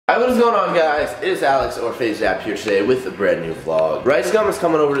Alright, what is going on, guys? It's Alex or Faze App here today with a brand new vlog. Ricegum is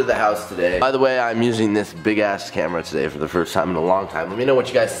coming over to the house today. By the way, I'm using this big ass camera today for the first time in a long time. Let me know what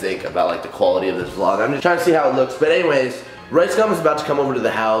you guys think about like the quality of this vlog. I'm just trying to see how it looks. But anyways, Ricegum is about to come over to the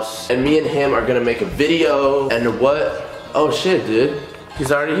house and me and him are gonna make a video. And what? Oh shit, dude.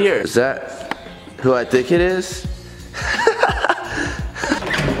 He's already here. Is that who I think it is?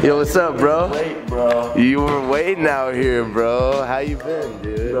 Yo, what's up, bro? Wait, bro. You were waiting out here, bro. How you been,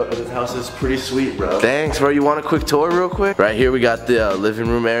 dude? Bro, this house is pretty sweet, bro. Thanks, bro. You want a quick tour real quick? Right here we got the living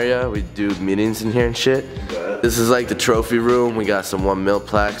room area. We do meetings in here and shit. This is like the trophy room. We got some 1 mil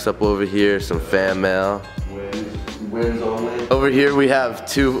plaques up over here, some fan mail. Wins only. Over here we have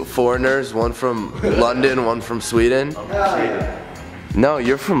 2 foreigners, one from London, one from Sweden. No,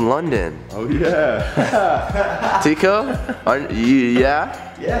 you're from London. Oh yeah. Tico? Aren't you, yeah?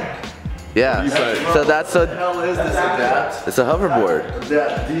 Yeah. Yeah. So that's What the hell is this adapt? it's a hoverboard.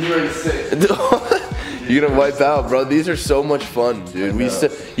 Yeah, these are sick. You're gonna wipe out, bro. These are so much fun, dude.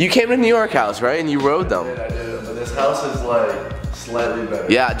 You came to New York house, right? And you rode them. I did, but this house is like slightly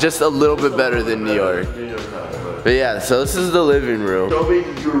better. Yeah, just a little bit better than New York. But yeah, so this is the living room. Show me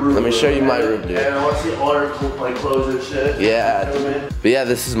your room. Let me show you my room, dude. And I want to see all your like clothes and shit. Yeah, but yeah,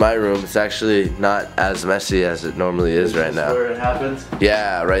 this is my room. It's actually not as messy as it normally is right now. Where it happens?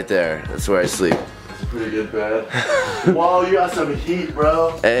 Yeah, right there. That's where I sleep. It's a pretty good bed. Whoa, you got some heat,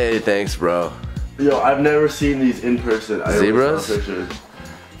 bro. Hey, thanks, bro. Yo, I've never seen these in person. I Zebras? only saw pictures.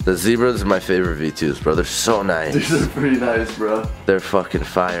 The zebras are my favorite V2s, bro. They're so nice. These are pretty nice, bro. They're fucking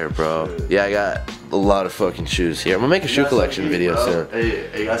fire, bro. Yeah, I got a lot of fucking shoes here. I'm gonna make a shoe collection video soon.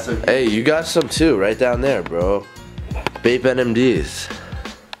 Hey, you got some heat. Hey, you got some too, right down there, bro. Bape NMDs.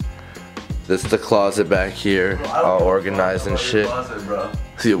 This is the closet back here, all organized and shit. Closet, bro.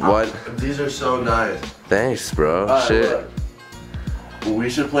 See what? These are so nice. Thanks, bro. Alright, Shit. look.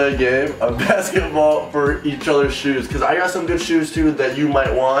 We should play a game of basketball for each other's shoes. Cause I got some good shoes too that you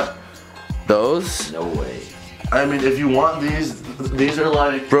might want. Those? No way. I mean, if you want these are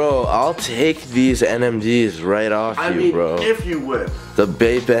like. Bro, I'll take these NMDs right off you, bro. If you win. The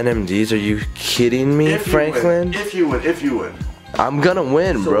Bape NMDs? Are you kidding me, Franklin? If you win. I'm gonna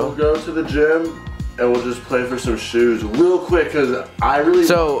win, So bro. we'll go to the gym and we'll just play for some shoes real quick cause I really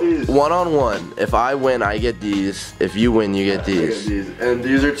want these. One-on-one. If I win, I get these. If you win, you get these. And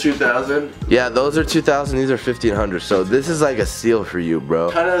these are 2,000. Yeah, those are 2,000. These are 1,500. So this is like a steal for you,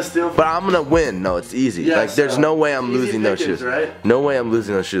 bro. Kind of a steal. But I'm gonna win. No, it's easy. Yeah, like, there's no way I'm losing those shoes. Right? No way I'm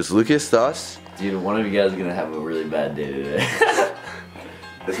losing those shoes. Lucas, thoughts? Dude, one of you guys is gonna have a really bad day today.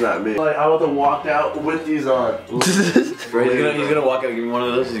 It's not me. Like, I want to walk out with these on. Bro, he's gonna walk out, give me one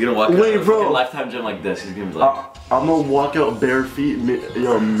of those. He's gonna walk out. Wait, bro. Lifetime gym like this. He's gonna be like. I'm gonna walk out bare feet,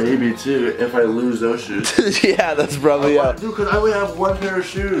 yo, maybe too, if I lose those shoes. Yeah, that's probably up. Dude, cause I only have 1 pair of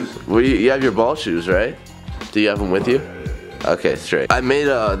shoes. Well, you have your ball shoes, right? Do you have them with you? Okay, straight. I made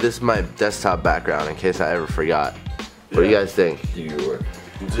this my desktop background in case I ever forgot. What do you guys think? Do your work.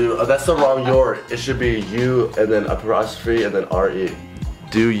 Dude, that's the wrong your. It should be U and then apostrophe and then R-E.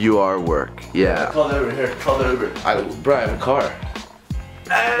 Do your work. Yeah. Call it over here. Call it over. Bro, I have a car.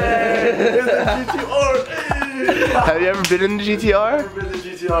 Hey, it's a GTR. Hey. Have you ever been in the GTR? I've been in the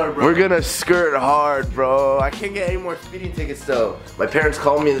GTR, bro. We're gonna skirt hard, bro. I can't get any more speeding tickets though. My parents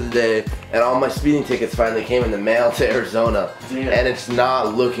called me the day, and all my speeding tickets finally came in the mail to Arizona. Damn. And it's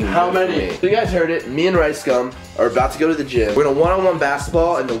not looking good. How many? For me. So you guys heard it. Me and Ricegum are about to go to the gym. We're gonna one-on-one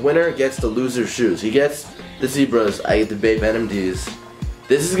basketball, and the winner gets the loser's shoes. He gets the zebras. I get the Bape NMDs.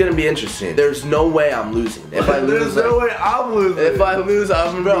 This is gonna be interesting. There's no way I'm losing. If I lose, there's no way I'm losing. If I lose,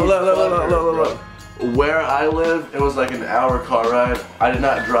 I'm gonna be look. Where I live, it was like an hour car ride. I did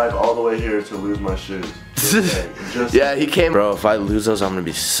not drive all the way here to lose my shoes. Yeah, he came. Bro, if I lose those, I'm gonna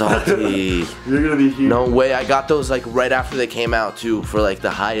be salty. You're gonna be huge. No way. I got those like right after they came out too, for like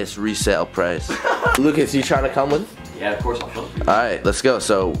the highest resale price. Lucas, you trying to come with? Yeah, of course I'll show you. All right, let's go.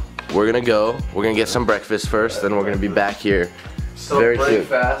 So we're gonna go. We're gonna get some breakfast first, then we're gonna be back here. So very soon.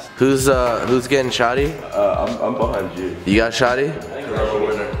 Fast. Who's getting shoddy? I'm behind you. You got shoddy?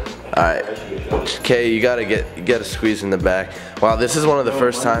 Winner. All right. Okay, you gotta get a squeeze in the back. Wow, this is one of the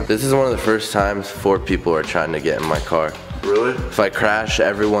first times. This is one of the first times 4 people are trying to get in my car. Really? If I crash,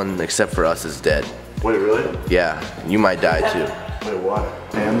 everyone except for us is dead. Wait, really? Yeah, you might die too. Wait, what?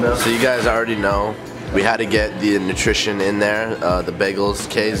 Damn. So you guys already know we had to get the nutrition in there. The bagels.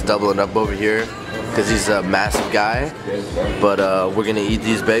 Kay's doubling up over here because he's a massive guy. But we're gonna eat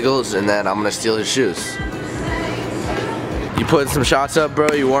these bagels and then I'm gonna steal his shoes. You putting some shots up,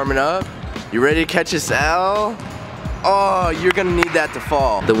 bro? You warming up? You ready to catch a L? Oh, you're gonna need that to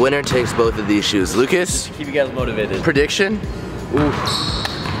fall. The winner takes both of these shoes. Lucas? Keep you guys motivated. Prediction? Ooh.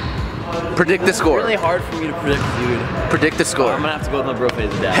 Predict the score. It's really hard for me to predict, dude. Predict the score. I'm gonna have to go with my bro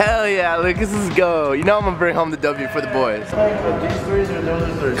Faze dad. Hell yeah, Lucas, let's go. You know I'm gonna bring home the W for the boys. These threes or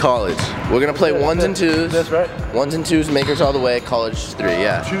those threes? College. We're gonna play ones and twos. That's right. Ones and twos, makers all the way. College 3,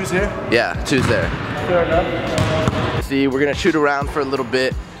 yeah. Choose here? Yeah, two's there. Fair enough. See, we're gonna shoot around for a little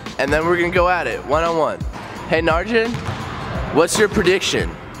bit, and then we're gonna go at it, one-on-one. Hey, Narjan, what's your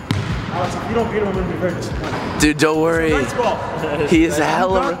prediction? Alex, if you don't beat him, I'm gonna be very disappointed. Dude, don't worry. Rice ball. He is a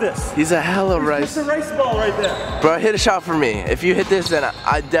hella. got this. He's a hella rice. It's a rice ball right there. Bro, hit a shot for me. If you hit this, then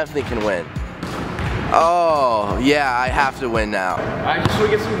I definitely can win. Oh, yeah, I have to win now. Alright, just so we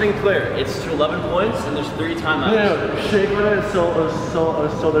get something clear, it's to 11 points and there's 3 timeouts. Yeah, shake on it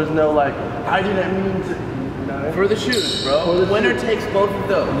so there's no like hiding that means. For the shoes, bro. The winner takes both of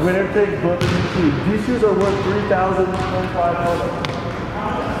those. Winner takes both of these shoes. These shoes are worth $3,025.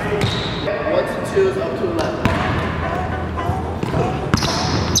 Ones and twos up to 11.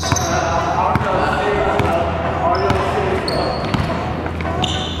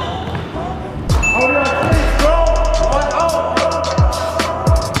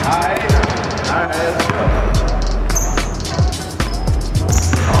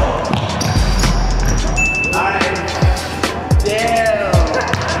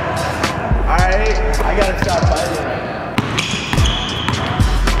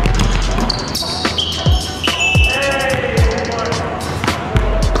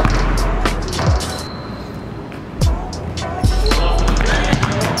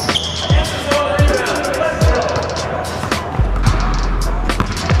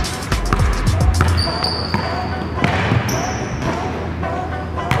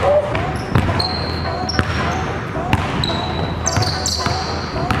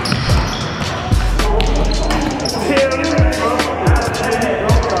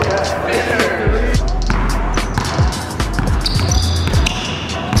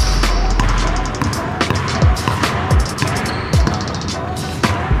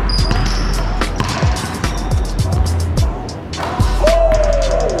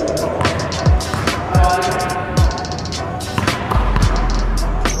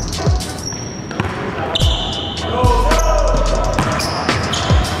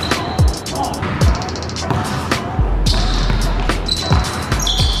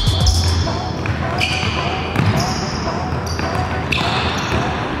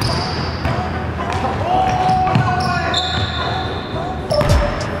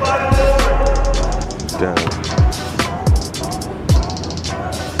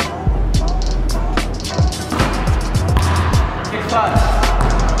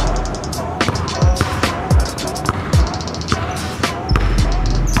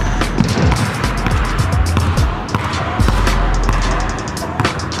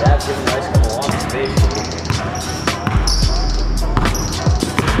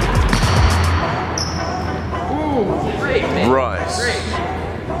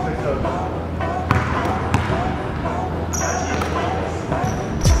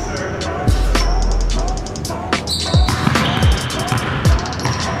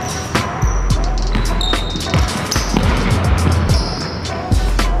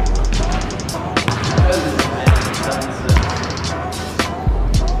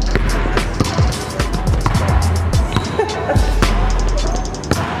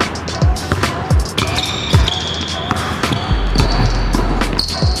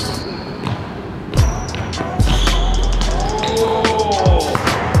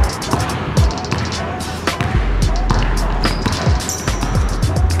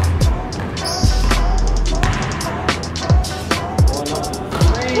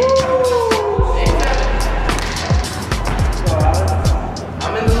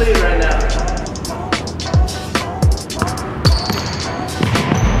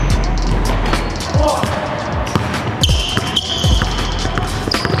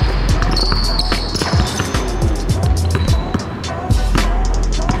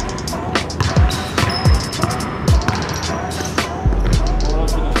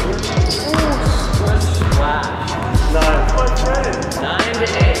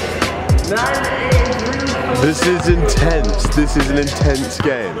 This is intense. This is an intense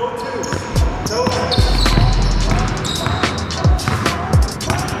game.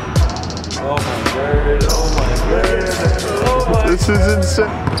 Oh my word, oh my word, oh my This is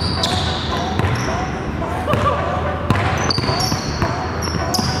insane.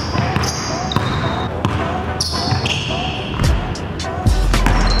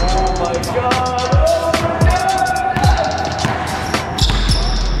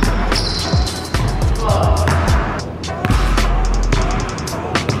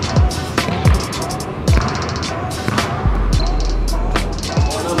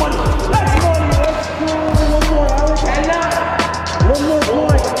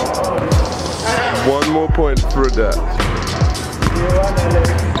 more points for that.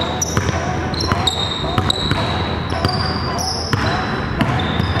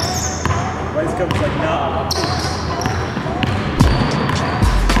 Ricegum's like, nah.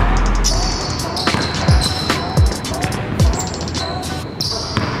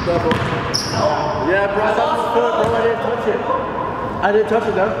 Yeah, bro, that's the foot, bro. I didn't touch it. I didn't touch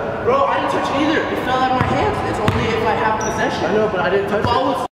it, though. Bro, I didn't touch it either. It fell out of my hands. It's only if I have possession. I know, but I didn't touch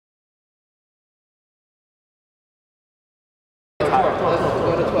it. Let's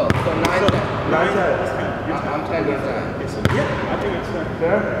go to 12. So 9, 10. 9, 10. I'm 10, you're 9. Yeah, I think it's fair.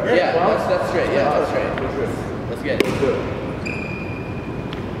 Yeah, that's straight. Yeah, that's straight. Let's get it. Let's do it.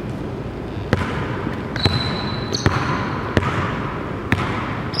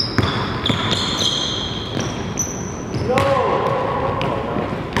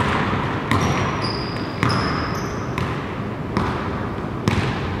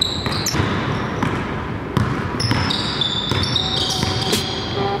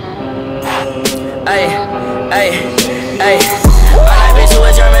 Ay, my bitch who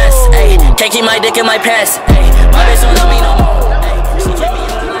is your mess. Ay, can't keep my dick in my pants. Ay, my bitch don't love me no more. Ay, she keep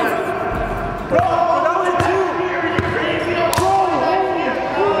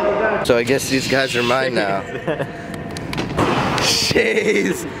me So I guess these guys are mine now.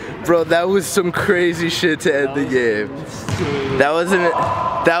 Jeez, bro, that was some crazy shit to end the game. That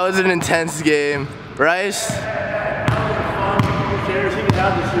was an intense game, Rice. Who cares? He can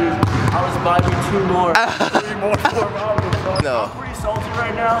have the shoes. I was buying you 2 more. 3 more, 4 more. No. I'm pretty salty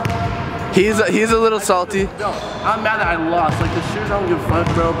right now. He's a little salty. No, I'm mad that I lost. Like, the shoes, I don't give a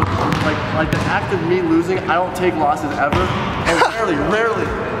fuck, bro. But like the act of me losing, I don't take losses ever. And rarely.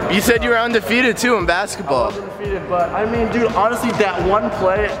 You said you were undefeated too in I basketball. wasn't defeated, but I mean, dude, honestly, that one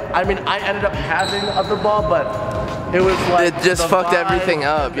play, I mean, I ended up having of the ball, but it was like It just the fucked vibe everything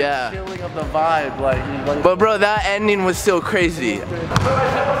up, and the yeah. Killing of the vibe, like. But bro, that ending was still crazy.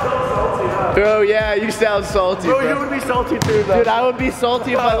 Bro, yeah, you sound salty, Bro, bro. you would be salty too, though. Dude, I would be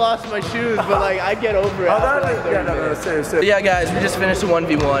salty if I lost my shoes, but like, I get over it. after, like, 30 minutes. same. But yeah, guys, we just finished a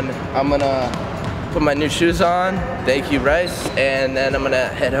 1v1. I'm gonna put my new shoes on. Thank you, Rice. And then I'm gonna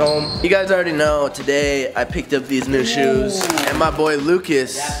head home. You guys already know, today I picked up these new shoes. And my boy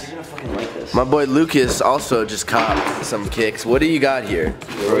Lucas, You're gonna fucking like this. my boy Lucas also just copped some kicks. What do you got here?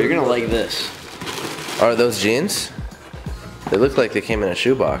 Bro, you're gonna like this. Are those jeans? They look like they came in a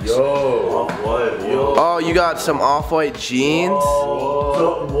shoebox. Yo, what? Yo. Oh, you got some off-white jeans?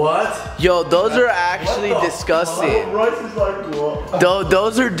 So, what? Yo, those are actually disgusting. Royce is like, what?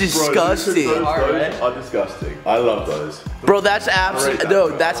 Those are disgusting. Those are disgusting. I love those. Bro, that's absolutely, no,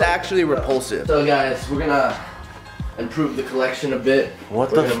 that's actually repulsive. So guys, we're gonna improve the collection a bit.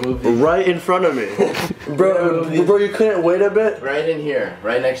 What We're the gonna move these Right in front of me. Bro, you couldn't wait a bit? right in here,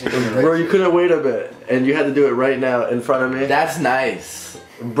 right next to you. Bro, you couldn't wait a bit. And you had to do it right now in front of me. That's nice.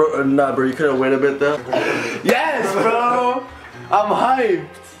 Bro, nah, bro, you couldn't wait a bit though? Yes, bro! I'm hyped.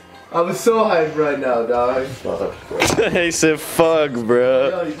 I'm so hyped right now, dog. He said, fuck, bro.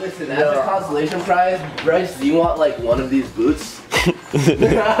 Yo, listen, as a consolation prize, Bryce, do you want like one of these boots?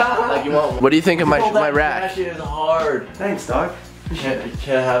 Like you want? What do you think of my rack? That shit is hard. Thanks, dog. You can't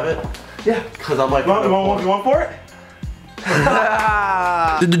have it? Yeah. Cause I'm like, You want for it?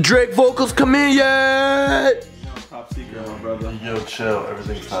 Did the Drake vocals come in yet? Top secret, my brother. yo, chill.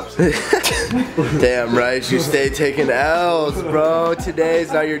 Everything's top secret. Damn, right, you stay taking L's, bro.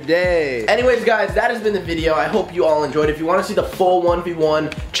 Today's not your day. Anyways, guys, that has been the video. I hope you all enjoyed. If you want to see the full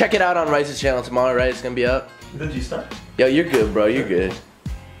 1v1, check it out on Rice's channel tomorrow, right? It's gonna be up. Did you start? Yo, you're good, bro. You're good.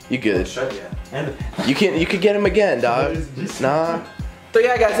 You good. Shut yeah. And You could get him again, dog. Nah. So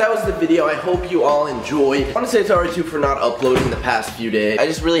yeah, guys, that was the video. I hope you all enjoyed. I want to say sorry too for not uploading the past few days. I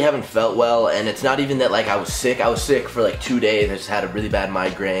just really haven't felt well, and it's not even that like I was sick. I was sick for like 2 days. I just had a really bad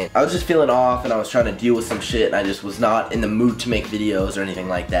migraine. I was just feeling off, and I was trying to deal with some shit, and I just was not in the mood to make videos or anything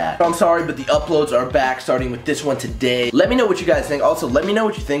like that. I'm sorry, but the uploads are back, starting with this one today. Let me know what you guys think. Also, let me know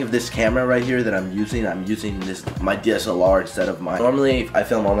what you think of this camera right here that I'm using. I'm using my DSLR instead of mine. Normally, I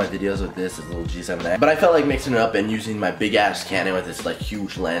film all my videos with this little G7X, but I felt like mixing it up and using my big ass Canon with this like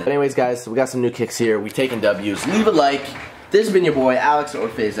huge lens. But anyways, guys, we got some new kicks here. We taking W's. Leave a like. This has been your boy Alex or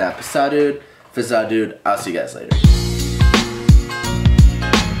Faze. Peace out, dude. I'll see you guys later.